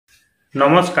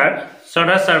নমস্কাৰ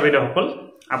সদা সাৰ্বিদসকল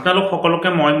আপোনালোক সকলোকে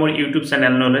মই মোৰ ইউটিউব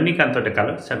চেনেল নলিনী কান্ত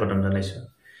ডেকালৈ স্বাগতম জনাইছো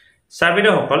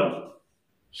সাৰ্বিদসকল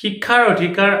শিক্ষাৰ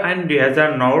অধিকাৰ আইন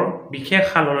 2009 ৰ বিশেষ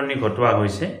সালৰণি ঘটোৱা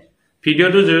হৈছে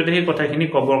ভিডিওটোৰ জৰিয়তে এই কথাখিনি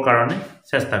ক'বৰ কাৰণে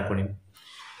চেষ্টা কৰিম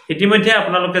ইতিমধ্যে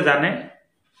আপোনালোকে জানে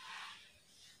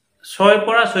 6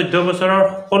 পৰা 14 বছৰৰ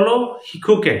সকলো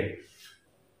শিশুকে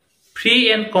ফ্ৰী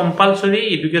এণ্ড কম্পালসৰি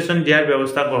এডুকেশ্যন দিয়াৰ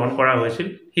ব্যৱস্থা গ্ৰহণ কৰা হৈছিল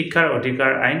শিক্ষাৰ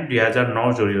অধিকাৰ আইন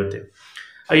 2009 জৰিয়তে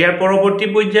ইয়াৰ পৰৱৰ্তী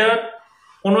পৰ্যায়ত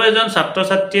কোনো এজন ছাত্ৰ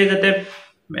ছাত্ৰীয়ে যাতে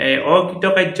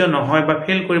অকৃতকাৰ্য নহয় বা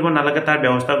ফেল কৰিব নালাগে তাৰ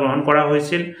ব্যৱস্থা গ্ৰহণ কৰা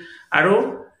হৈছিল আৰু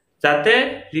যাতে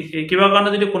কিবা কাৰণে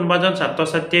যদি কোনোবাজন ছাত্ৰ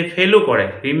ছাত্ৰীয়ে ফেলও কৰে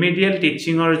ৰিমেডিয়েল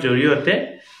টিচিংৰ জৰিয়তে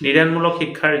নিদানমূলক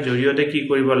শিক্ষাৰ জৰিয়তে কি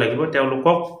কৰিব লাগিব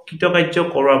তেওঁলোকক কৃতকাৰ্য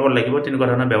কৰাব লাগিব তেনেকুৱা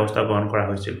ধৰণৰ ব্যৱস্থা গ্ৰহণ কৰা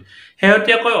হৈছিল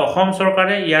হেহতিয়াকৈ অসম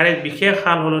চৰকাৰে ইয়াৰে বিশেষ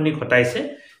সালহলনি ঘটাইছে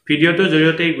ভিডিওটোৰ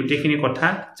জৰিয়তে এই গুটিখিনি কথা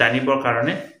জানিবৰ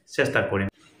কাৰণে চেষ্টা কৰিম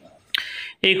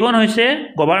এইখন হৈছে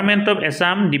government of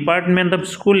Assam department of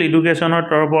school এডুকেশ্যনৰ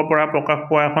তৰফৰ পৰা প্ৰকাশ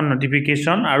পোৱা এখন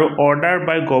নটিফিকেশ্যন আৰু order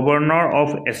by governor of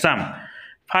Assam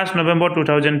 1 November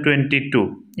 2022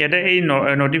 ইয়াতে এই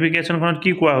নটিফিকেশ্যনখনত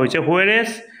কি কোৱা হৈছে whereas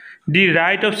the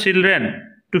right of children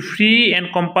to free and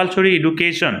compulsory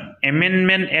education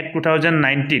amendment act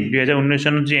 2019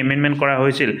 চনত যে amendment কৰা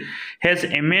হৈছিল has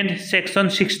amended section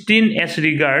 16 as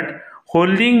regard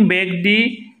holding back the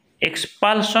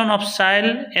expulsion of child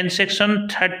and section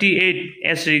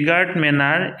 38 as regard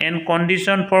manner and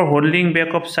condition for holding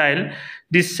back of child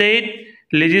the said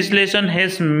legislation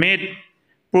has made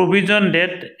provision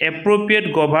that appropriate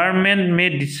government may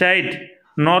decide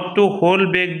not to hold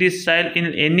back this child in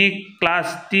any class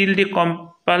till the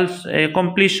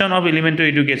completion of elementary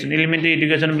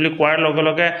education বুলি কোৱাৰ লগে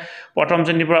লগে প্ৰথম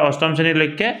শ্ৰেণীৰ পৰা অষ্টম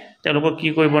শ্ৰেণীলৈকে তেওঁলোকক কি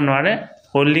কৰিব নোৱাৰে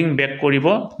হোল্ডিং বেক কৰিব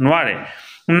নোৱাৰে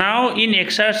now in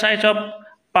exercise of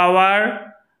power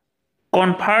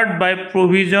conferred by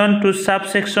provision to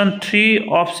subsection 3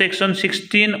 of section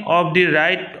 16 of the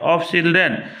right of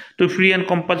children to free and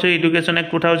compulsory education act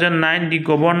 2009 the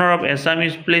governor of Assam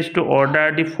is placed to order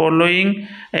the following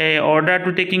order to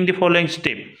taking the following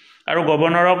step আৰু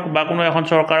গভৰ্ণৰক বা কোনো এখন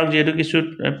চৰকাৰক যেহেতু কিছু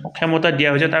ক্ষমতা দিয়া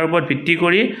হৈছে তাৰ ওপৰত ভিত্তি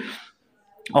কৰি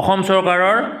অসম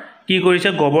চৰকাৰৰ কি কৰিছে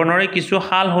গভৰ্ণৰে কিছু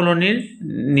হাল হলনিৰ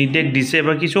নিৰ্দেশ দিছে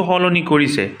বা কিছু হলনি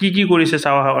কৰিছে কি কৰিছে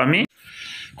চাও আমি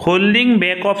holding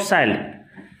back of child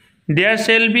there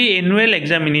shall be annual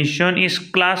examination is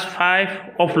class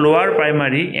 5 of lower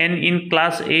primary and in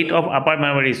class 8 of upper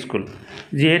primary school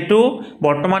যেহেতু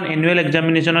বৰ্তমান annual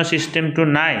examinationৰ সিস্টেমটো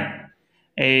নাই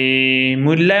এই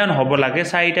মূল্যায়ন হ'ব লাগে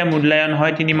চাৰিটা মূল্যায়ন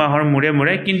হয় 3 মাহৰ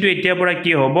মুৰে কিন্তু এতিয়া পৰা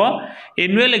কি হ'ব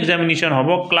annual examination হ'ব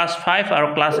class 5 আৰু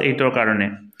class 8 ৰ কাৰণে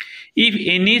if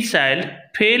any child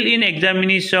fail in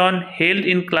examination held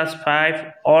in class 5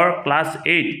 or class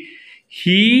 8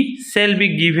 he shall be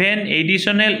given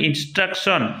additional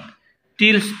instruction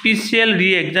till special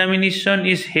re-examination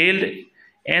is held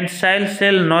and child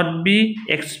shall not be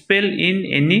expelled in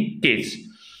any case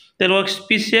তেওঁলোক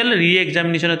special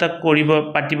ৰি-এক্সামিনেশ্যন এটা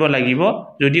পাতিব লাগিব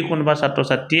যদি কোনোবা ছাত্ৰ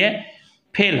ছাত্ৰীয়ে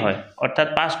fail হয় অৰ্থাৎ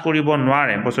পাস কৰিব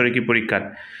নোৱাৰে বছৰেকী পৰীক্ষাত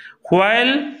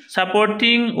while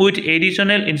supporting with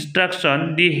additional instruction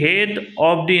the head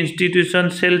of the institution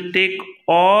shall take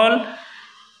all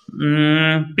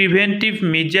preventive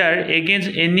measure against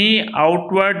any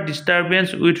outward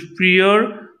disturbance with prior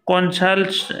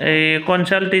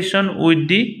consultation with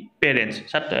the parents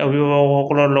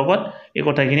অভিভাৱকসকলৰ লগত এই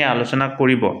কথাখিনি আলোচনা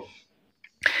কৰিব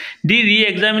The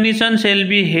re-examination shall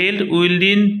be held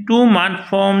within 2 months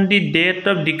from the date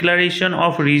of declaration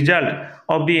of result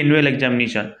of the annual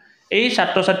examination এই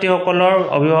ছাত্ৰ ছাত্ৰীসকলৰ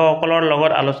অভিভাৱকসকলৰ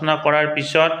লগত আলোচনা কৰাৰ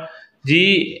পিছত যি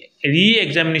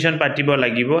ৰি-এক্সামিনেশ্যন পাতিব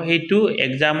লাগিব হেতু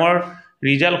এক্সামৰ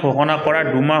ৰিজাল্ট ঘোষণা কৰা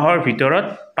 2 মাহৰ ভিতৰত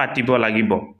পাতিব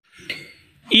লাগিব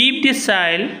If the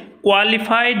child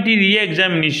qualified the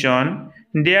re-examination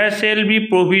there shall be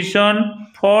provision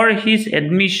for his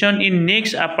admission in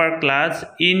next upper class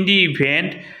in the event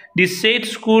the said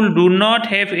school do not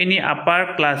have any upper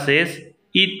classes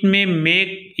it may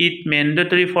make it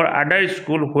mandatory for other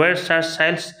school where such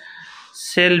child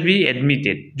shall be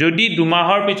admitted যদি 2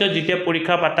 মাহৰ পিছত যেতিয়া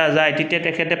পৰীক্ষা পাতা যায় তেতিয়া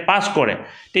তেখেতে pass কৰে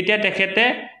তেতিয়া তেখেতে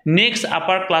নেক্সট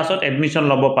আপাৰ ক্লাছত এডমিশন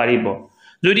ল'ব পাৰিব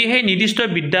যদি সেই নিৰ্দিষ্ট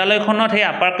বিদ্যালয়খনত সেই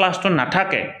আপাৰ ক্লাছটো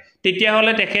নাথাকে তেতিয়া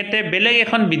হলে তেখেতে বেলেগ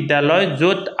এখন বিদ্যালয়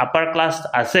যত আপাৰ ক্লাছ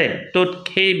আছে তত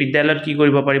সেই বিদ্যালয়ত কি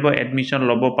কৰিব পাৰিব এডমিশন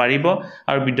ল'ব পাৰিব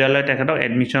আৰু বিদ্যালয় তেখেতক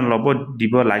এডমিশন ল'ব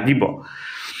দিব লাগিব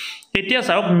এতিয়া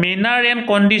চাওক manner and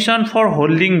condition for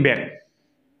holding back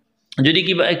যদি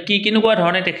কিনেকুৱা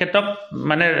ধৰণে তেখেতক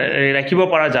মানে ৰাখিব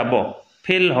পৰা যাব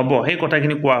ফেল হ'ব সেই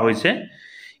কথাখিনি কোৱা হৈছে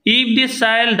If the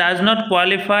child does not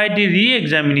qualify the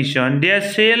re-examination, there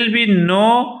shall be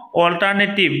no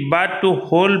alternative but to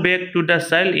hold back to the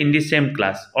child in the same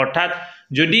class. অৰ্থাৎ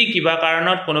যদি কিবা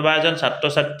কাৰণত কোনোবা এজন ছাত্ৰ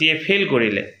ছাত্ৰীয়ে ফেইল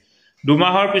কৰিলে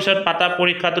দুমাহৰ পিছত পাতা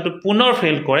পৰীক্ষাটো পুনৰ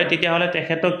ফেইল কৰে তেতিয়াহলে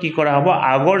তেখেতক কি কৰা হ'ব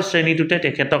আগৰ শ্ৰেণীটোতে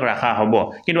তেখেতক ৰাখা হ'ব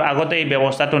কিন্তু আগতে এই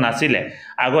ব্যৱস্থাটো নাছিলে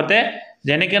আগতে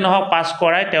যেনেকে নহক পাস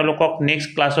কৰাই তেওঁলোকক নেক্সট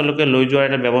ক্লাছলৈকে লৈ যোৱাৰ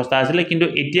এটা ব্যৱস্থা আছিল কিন্তু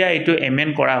এতিয়া এটো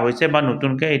এমেন্ড কৰা হৈছে বা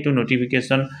নতুনকৈ এটো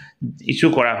নোটিফিকেশন ইস্যু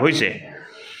কৰা হৈছে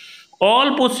All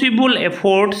possible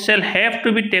efforts shall have to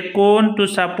be taken to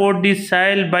support this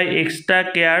child by extra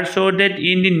care so that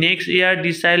in the next year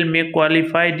this child may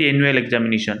qualify the annual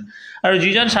examination. আৰু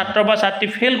যিজন ছাত্ৰ বা ছাত্ৰী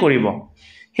ফেইল কৰিব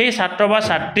সেই ছাত্ৰ বা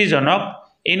ছাত্ৰীজনক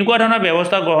এনেকুৱা ধৰণৰ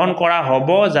ব্যৱস্থা গ্ৰহণ কৰা হ'ব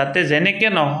যাতে যেনেকে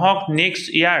নহক নেক্সট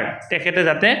ইয়াৰ তেখেতে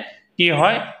যাতে কি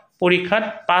হয় পৰীক্ষাত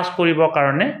পাস কৰিবৰ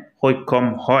কাৰণে সক্ষম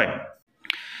হয়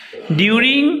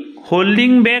During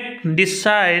holding back this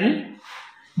child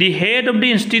the head of the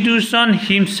institution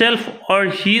himself or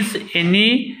his any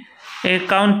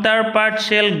counterpart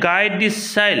shall guide this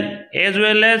child as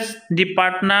well as the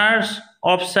partners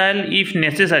of child if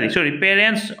necessary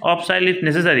parents of child if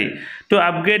necessary to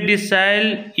upgrade this child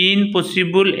in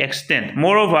possible extent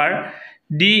moreover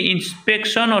the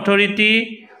inspection authority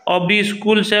of the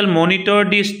school shall monitor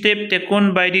the step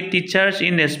taken by the teachers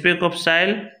in respect of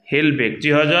child held back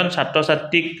যিজন ছাত্ৰ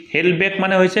ছাত্ৰীক held back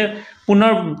মানে হৈছে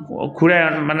পুনৰ ঘুৰাই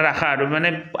মানে ৰাখা আৰু মানে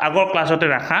আগৰ ক্লাছতে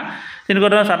ৰাখা তেনেকুৱা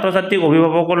ধৰণৰ ছাত্ৰ ছাত্ৰীক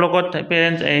অভিভাৱকৰ লগত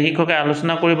পেৰেন্টছ শিক্ষকে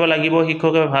আলোচনা কৰিব লাগিব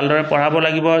শিক্ষকে ভালদৰে পঢ়াব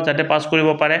লাগিব যাতে পাস কৰিব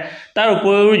পাৰে তাৰ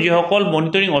উপৰিও যিসকল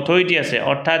মনিটৰিং অথৰিটি আছে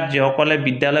অৰ্থাৎ যিসকলে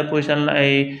বিদ্যালয়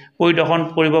পৰিদৰ্শন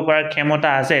কৰিব পৰা ক্ষমতা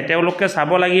আছে তেওঁলোকে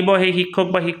চাব লাগিব সেই শিক্ষক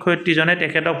বা শিক্ষয়িত্ৰীজনে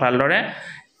তেখেতক ভালদৰে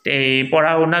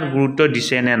পঢ়া শুনাত গুৰুত্ব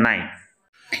দিছে নে নাই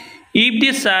If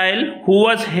the child who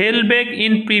was held back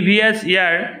in previous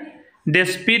year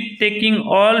despite taking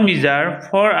all measures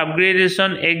for upgradation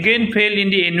again fail in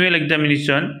the annual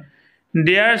examination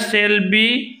there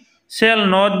shall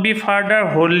not be further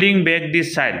holding back this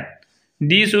child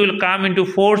this will come into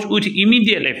force with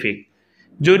immediate effect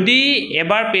যদি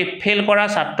এবাৰ fail কৰা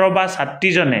ছাত্ৰ বা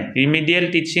ছাত্ৰীজনে remedial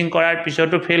teaching কৰাৰ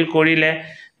পিছতো fail কৰিলে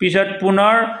পিছত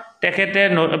পুনৰ তেখেতে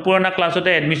পুৰণা ক্লাছতে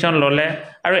এডমিশন ললে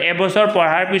আৰু এবছৰ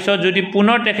পঢ়াৰ পিছত যদি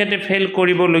পুনৰ তেখেতে ফেল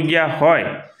কৰিবলগীয়া হয়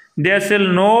there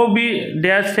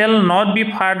shall not be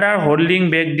further holding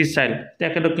back this child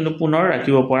তেখেতক কিন্তু পুনৰ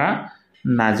ৰাখিব পৰা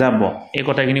নাযাব এই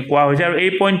কথাখিনি কোৱা হৈছে আৰু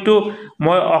এই পইণ্টটো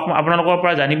মই আপোনালোকৰ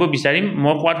পৰা জানিব বিচাৰিম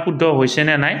মই কোৱাত শুদ্ধ হৈছে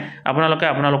নে নাই আপোনালোকে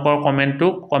আপোনালোকৰ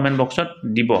কমেন্ট বক্সত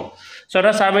দিব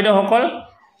সদা ছাৰবেদসকল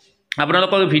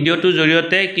আপোনালোকৰ ভিডিওটোৰ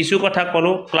জৰিয়তে কিছু কথা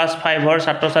কলো ক্লাস 5 ৰ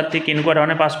ছাত্ৰ ছাত্ৰী কেনেকুৱা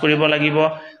ধৰণে পাস কৰিব লাগিব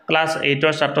ক্লাস 8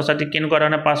 ৰ ছাত্ৰ ছাত্ৰী কেনেকুৱা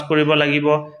ধৰণে পাস কৰিব লাগিব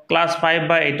ক্লাস 5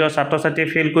 বা 8 ৰ ছাত্ৰ ছাত্ৰী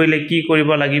ফেল কৰিলে কি কৰিব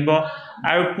লাগিব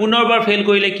আৰু পুনৰবাৰ ফেল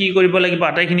কৰিলে কি কৰিব লাগিব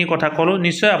আটাইখিনি কথা কলো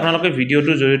নিশ্চয় আপোনালোকে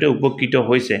ভিডিওটোৰ জৰিয়তে উপকৃত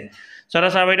হৈছে সদা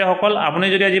ছাৰবেদসকল আপুনি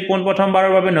যদি আজি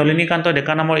প্ৰথমবাৰৰ বাবে নলিনী কান্ত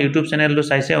ডেকা নামৰ ইউটিউব চেনেলটো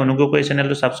চাইছে অনুগ্ৰহ কৰি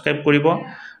চেনেলটো সাবস্ক্ৰাইব কৰিব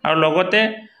আৰু লগতে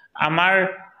আমাৰ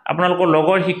আপোনালোকৰ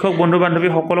লগৰ শিক্ষক বন্ধু বান্ধৱী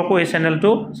সকলকো এই চেনেলটো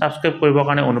সাবস্ক্ৰাইব কৰিবৰ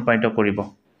কাৰণে অনুপ্ৰাণিত কৰিব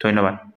ধন্যবাদ